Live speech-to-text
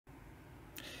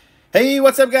Hey,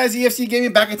 what's up guys? EFC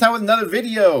Gaming back in time with another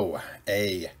video.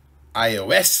 A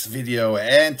iOS video.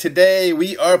 And today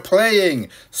we are playing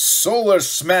Solar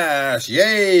Smash.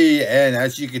 Yay! And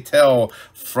as you can tell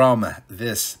from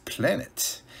this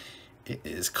planet, it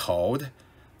is called...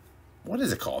 what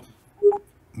is it called?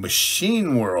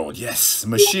 Machine World. Yes,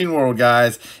 Machine World,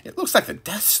 guys. It looks like the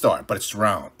Death Star, but it's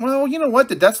round. Well, you know what?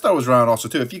 The Death Star was round also,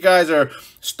 too. If you guys are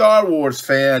Star Wars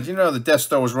fans, you know the Death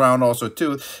Star was round also,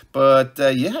 too. But,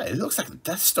 yeah, it looks like the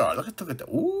Death Star. Look at the...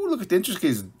 ooh, look at the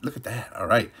intricacies. Look at that. All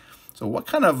right. So what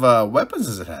kind of weapons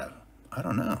does it have? I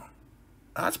don't know.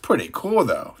 That's pretty cool,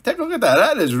 though. Take a look at that.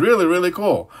 That is really, really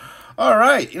cool. All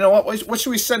right. You know what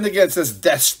should we send against this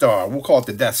Death Star? We'll call it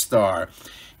the Death Star.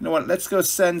 You know what? Let's go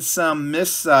send some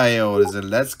missiles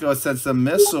and let's go send some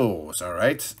missiles. All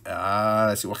right.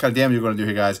 Let's see what kind of damage you're going to do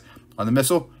here, guys. On the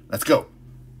missile. Let's go.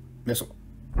 Missile.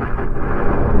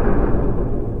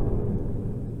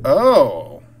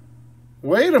 Oh.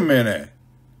 Wait a minute.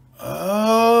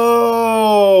 Oh.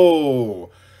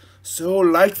 So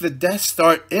like the Death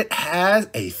Star, it has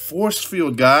a force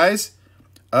field, guys.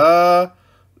 So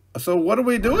what do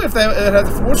we do if it has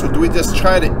a force field? Do we just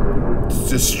try to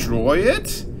destroy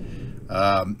it?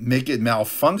 Make it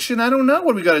malfunction? I don't know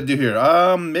what we got to do here.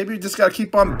 Maybe we just got to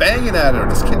keep on banging at it, or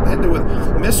just keep hitting it with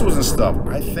missiles and stuff.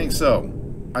 I think so.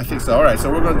 I think so. All right,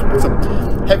 so we're going to put some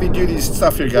heavy-duty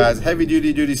stuff here, guys.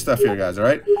 Heavy-duty stuff here, guys. All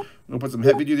right, we're going to put some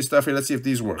heavy-duty stuff here. Let's see if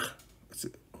these work. Let's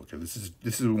see. Okay, this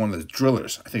is one of the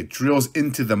drillers. I think it drills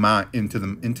into the mine, into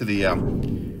the.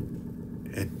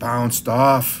 It bounced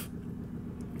off.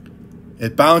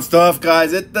 It bounced off,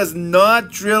 guys. It does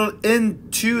not drill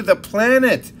into the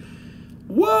planet.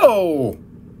 Whoa!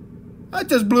 That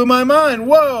just blew my mind.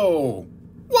 Whoa!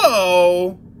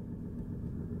 Whoa!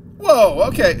 Whoa!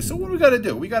 Okay, so what do we got to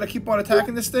do? We got to keep on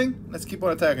attacking this thing? Let's keep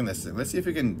on attacking this thing. Let's see if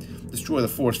we can destroy the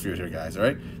force field here, guys, all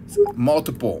right?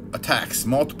 Multiple attacks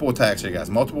here, guys.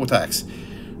 Multiple attacks.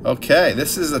 Okay,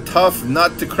 this is a tough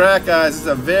nut to crack, guys. This is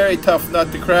a very tough nut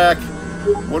to crack.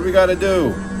 What do we got to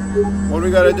do? What do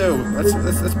we got to do? Let's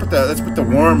put the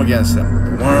worm against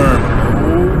him. The worm.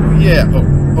 Oh, yeah.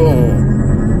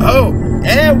 Oh,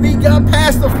 and we got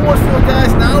past the force field,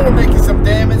 guys. Now we're making some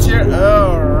damage here.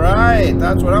 All right,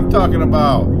 that's what I'm talking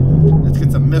about. Let's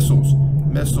get some missiles,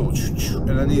 and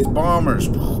then these bombers.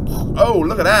 Oh,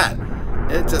 look at that!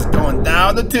 It's just going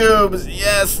down the tubes.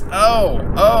 Yes.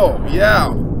 Oh,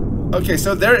 yeah. Okay,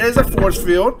 so there is a force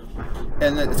field,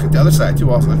 and then let's get the other side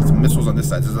too. Also, let's get some missiles on this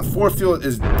side. So the force field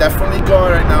is definitely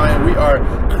going right now, and we are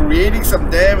creating some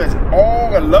damage.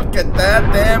 Oh, look at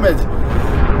that damage!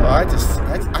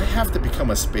 I have to become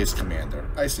a space commander.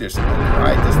 I seriously,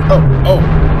 oh,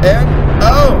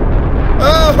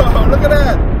 look at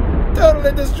that!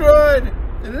 Totally destroyed!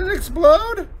 Did it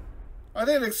explode? I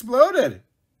think it exploded.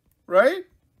 Right?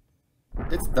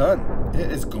 It's done.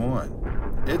 It is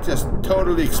gone. It just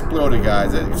totally exploded,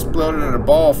 guys. It exploded in a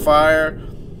ball of fire.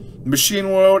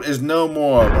 Machine World is no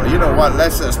more. But you know what?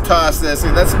 Let's just toss this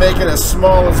and let's make it as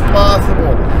small as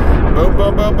possible. Boom,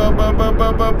 boom, boom, boom, boom, boom,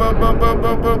 boom, boom, boom, boom, boom, boom,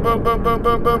 boom, boom, boom, boom,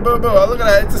 boom, boom, boom, boom. Look at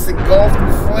that. It's just engulfed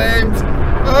in flames.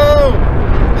 Oh!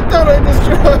 It totally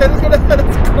destroyed. Look at that.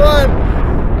 It's gone.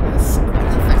 This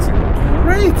graphics are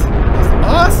great. It's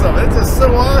awesome. It's just so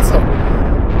awesome.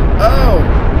 Oh!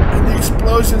 And the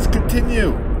explosions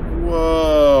continue.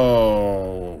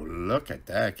 Whoa! Look at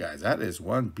that, guys. That is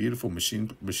one beautiful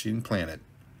machine planet.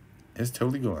 It's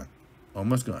totally gone.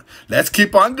 Almost gone. Let's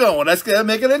keep on going. Let's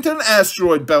make it into an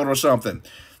asteroid belt or something.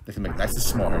 They can make nice and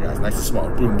small here, guys. Nice and small.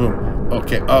 Boom, boom.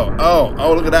 Okay. Oh,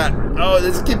 look at that. Oh,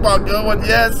 let's keep on going.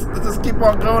 Yes. Let's just keep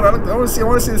on going. I want to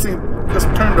see this thing just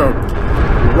turn to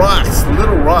rocks.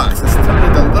 Little rocks. Let's turn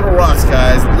into little rocks,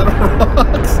 guys. Little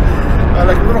rocks.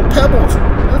 Like little pebbles.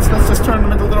 Let's just turn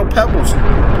them into little pebbles.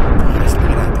 Guys,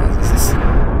 look at that, guys. This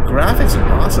graphics are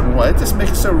awesome. Well, it just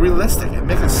makes it so realistic. It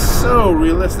makes it so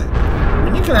realistic. I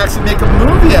mean, you can actually make a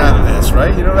movie out of this,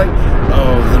 right? You know, like,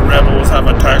 oh, the rebels have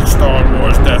attacked Star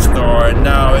Wars Death Star, and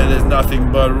now it is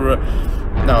nothing but...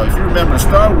 Now, if you remember the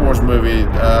Star Wars movie,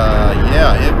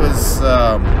 yeah, it was...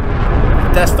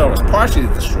 Death Star was partially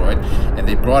destroyed, and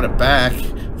they brought it back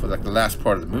for, like, the last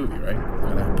part of the movie, right?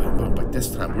 Boom, boom. But this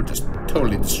time, we're just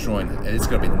totally destroying it. It's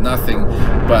going to be nothing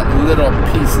but little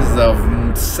pieces of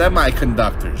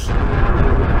semiconductors.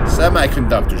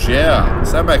 Semiconductors, yeah.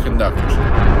 Semiconductors.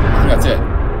 I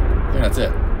think that's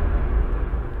it.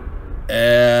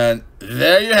 And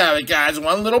there you have it, guys.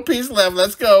 One little piece left.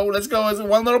 Let's go. There's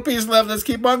one little piece left. Let's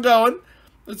keep on going.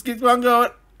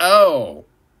 Oh.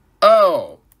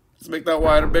 Let's make that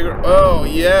wider, bigger. Oh,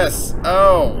 yes.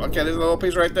 Oh, okay. There's a little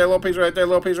piece right there.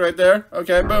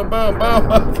 Okay, boom, boom,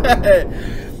 boom. Okay.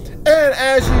 And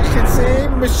as you can see,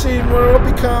 machine world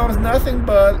becomes nothing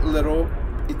but little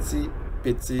itsy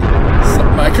bitsy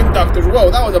semiconductors.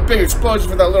 Whoa, that was a big explosion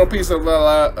for that little piece of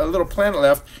a little planet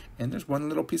left. And there's one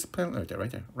little piece of planet right there,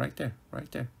 right there, right there,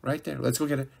 right there, right there. Let's go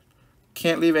get it.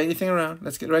 Can't leave anything around.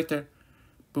 Let's get it right there.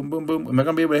 Boom, boom, boom. Am I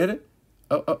gonna be able to hit it?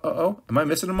 Oh. Am I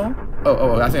missing them all?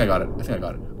 Oh, I think I got it. I think I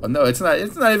got it. Oh no, it's not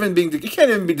even being, it can't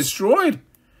even be destroyed.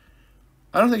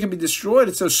 I don't think it can be destroyed.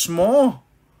 It's so small.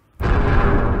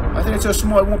 I think it's so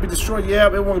small it won't be destroyed. Yeah,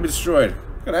 but it won't be destroyed.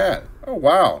 Look at that. Oh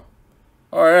wow.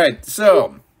 Alright,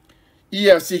 so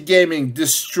EFC Gaming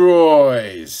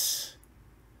destroys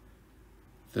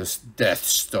this Death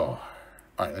Star.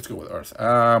 Alright, let's go with Earth.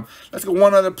 Let's go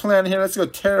one other planet here. Let's go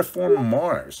terraform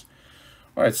Mars.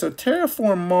 Alright, so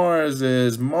terraform Mars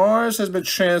is Mars has been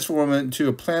transformed into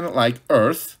a planet like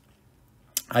Earth.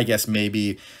 I guess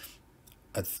maybe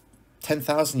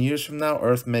 10,000 years from now,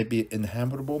 Earth may be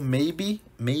inhabitable. Maybe.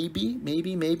 All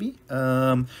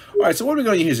right, so what are we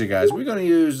going to use here, guys? We're going to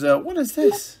use, what is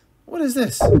this? What is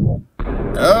this?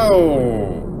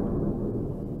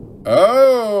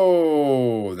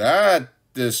 Oh, that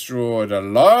destroyed a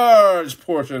large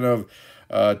portion of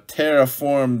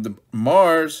terraformed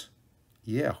Mars.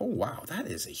 Yeah, oh, wow, that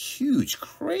is a huge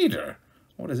crater.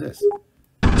 What is this?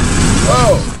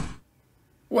 Whoa,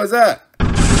 what is that?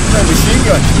 Like a machine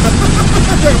gun.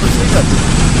 Like a machine gun.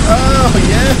 Oh,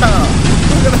 yeah.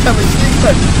 Look at that machine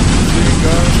gun. Machine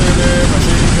gun,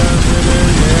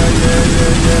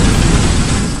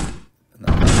 yeah.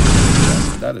 No,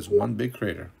 that is one big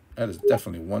crater. That is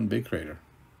definitely one big crater.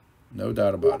 No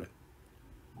doubt about it.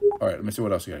 All right, let me see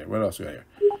what else we got here. What else we got here?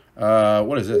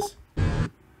 What is this?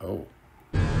 Oh,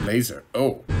 laser.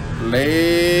 Oh,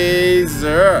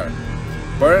 laser.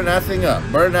 Burn that thing up.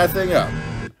 Burn that thing up.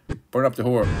 Burn up the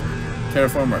whore.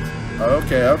 Terraform Earth.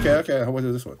 Okay. What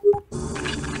is this one?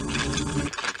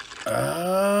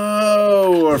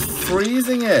 Oh, we're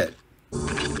freezing it.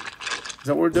 Is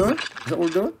that what we're doing? Are we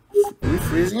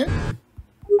freezing it?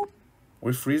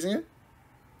 We're freezing it?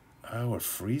 Oh, we're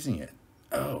freezing it.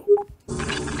 Oh,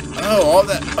 all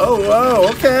that. Oh, whoa,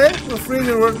 okay. We're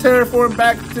freezing. We're terraforming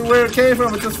back to where it came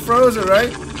from. It just froze it,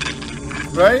 right?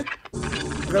 Right?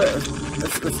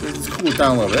 Let's cool it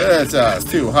down a little bit. It's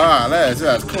too hot.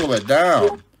 Let's cool it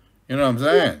down. You know what I'm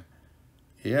saying?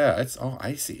 Yeah, it's all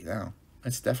icy now.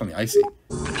 It's definitely icy.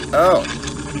 Oh,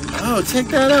 check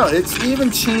that out. It's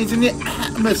even changing the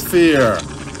atmosphere.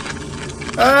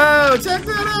 Oh, check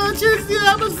that out. It changed the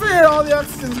atmosphere. All the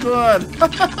oxygen's gone.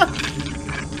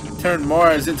 Turn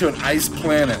Mars into an ice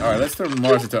planet. All right, let's turn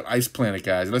Mars into an ice planet,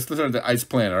 guys. Let's turn it into an ice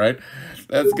planet, all right?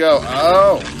 Let's go.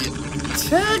 Oh,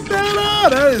 check that out.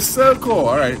 That is so cool.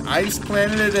 All right, ice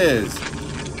planet it is.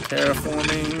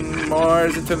 Terraforming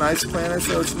Mars into an ice planet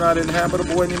so it's not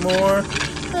inhabitable anymore.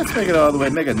 Let's make it all the way.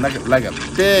 Make it like a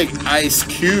big ice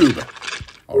cube.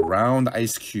 A round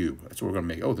ice cube. That's what we're going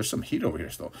to make. Oh, there's some heat over here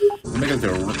still. We'll make it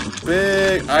into a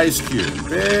big ice cube.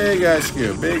 Big ice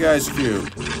cube. Big ice cube.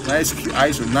 Nice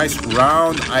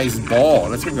round ice ball.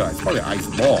 Let's give it it's probably an ice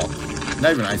ball.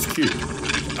 Not even an ice cube.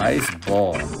 Ice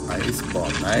ball.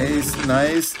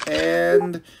 Nice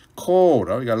and cold.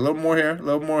 Oh, we got a little more here.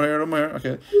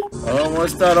 Okay.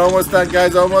 Almost done,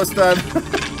 guys. Almost done.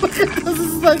 Look at this. This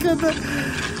is like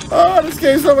oh, this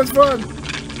game's so much fun.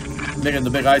 Making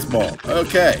the big ice ball.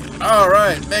 Okay. All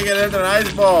right. Make it into an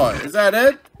ice ball. Is that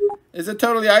it? Is it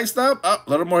totally iced up? Oh, a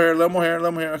little more here.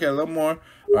 Okay, a little more.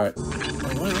 All right. Oh,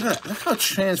 look at that. Look how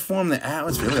transformed the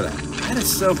atmosphere. Look at that. That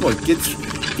is so cool. It gets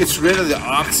rid of the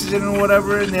oxygen or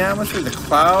whatever in the atmosphere, the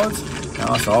clouds.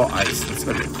 Now it's all ice. Let's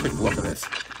go get a quick look at this.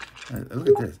 Look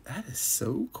at this. That is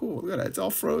so cool. Look at that. It's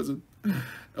all frozen.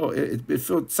 Oh, it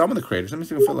filled some of the craters. Let me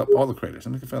see if we can fill up all the craters.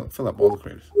 Let me fill up all the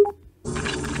craters.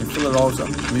 Let me fill it all up.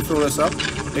 Let me fill this up.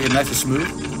 Make it nice and smooth.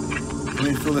 Let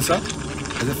me fill this up.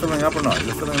 Is it filling up or not? Is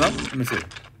it filling up? Let me see.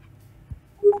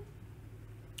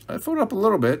 I filled it up a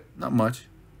little bit. Not much.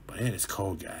 But it is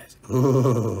cold, guys.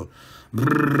 Ooh.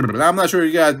 I'm not sure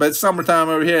you guys, but it's summertime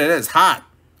over here. It is hot.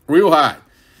 Real hot.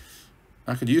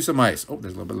 I could use some ice. Oh,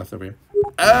 there's a little bit left over here.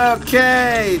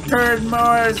 Okay. Turn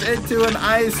Mars into an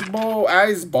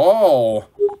ice ball.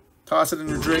 Toss it in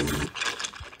your drink.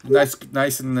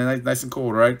 Nice and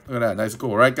cool, right? Look at that. Nice and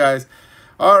cool, right, guys?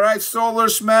 All right, Solar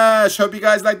Smash. Hope you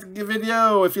guys liked the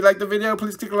video. If you liked the video,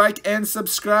 please click like and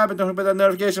subscribe. And don't forget that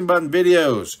notification button.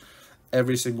 Videos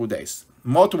every single day.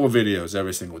 Multiple videos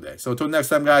every single day. So until next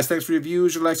time, guys, thanks for your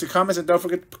views, your likes, your comments. And don't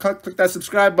forget to click that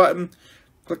subscribe button.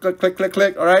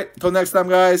 Click. All right, until next time,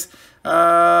 guys.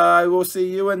 I will see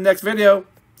you in the next video.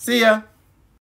 See ya.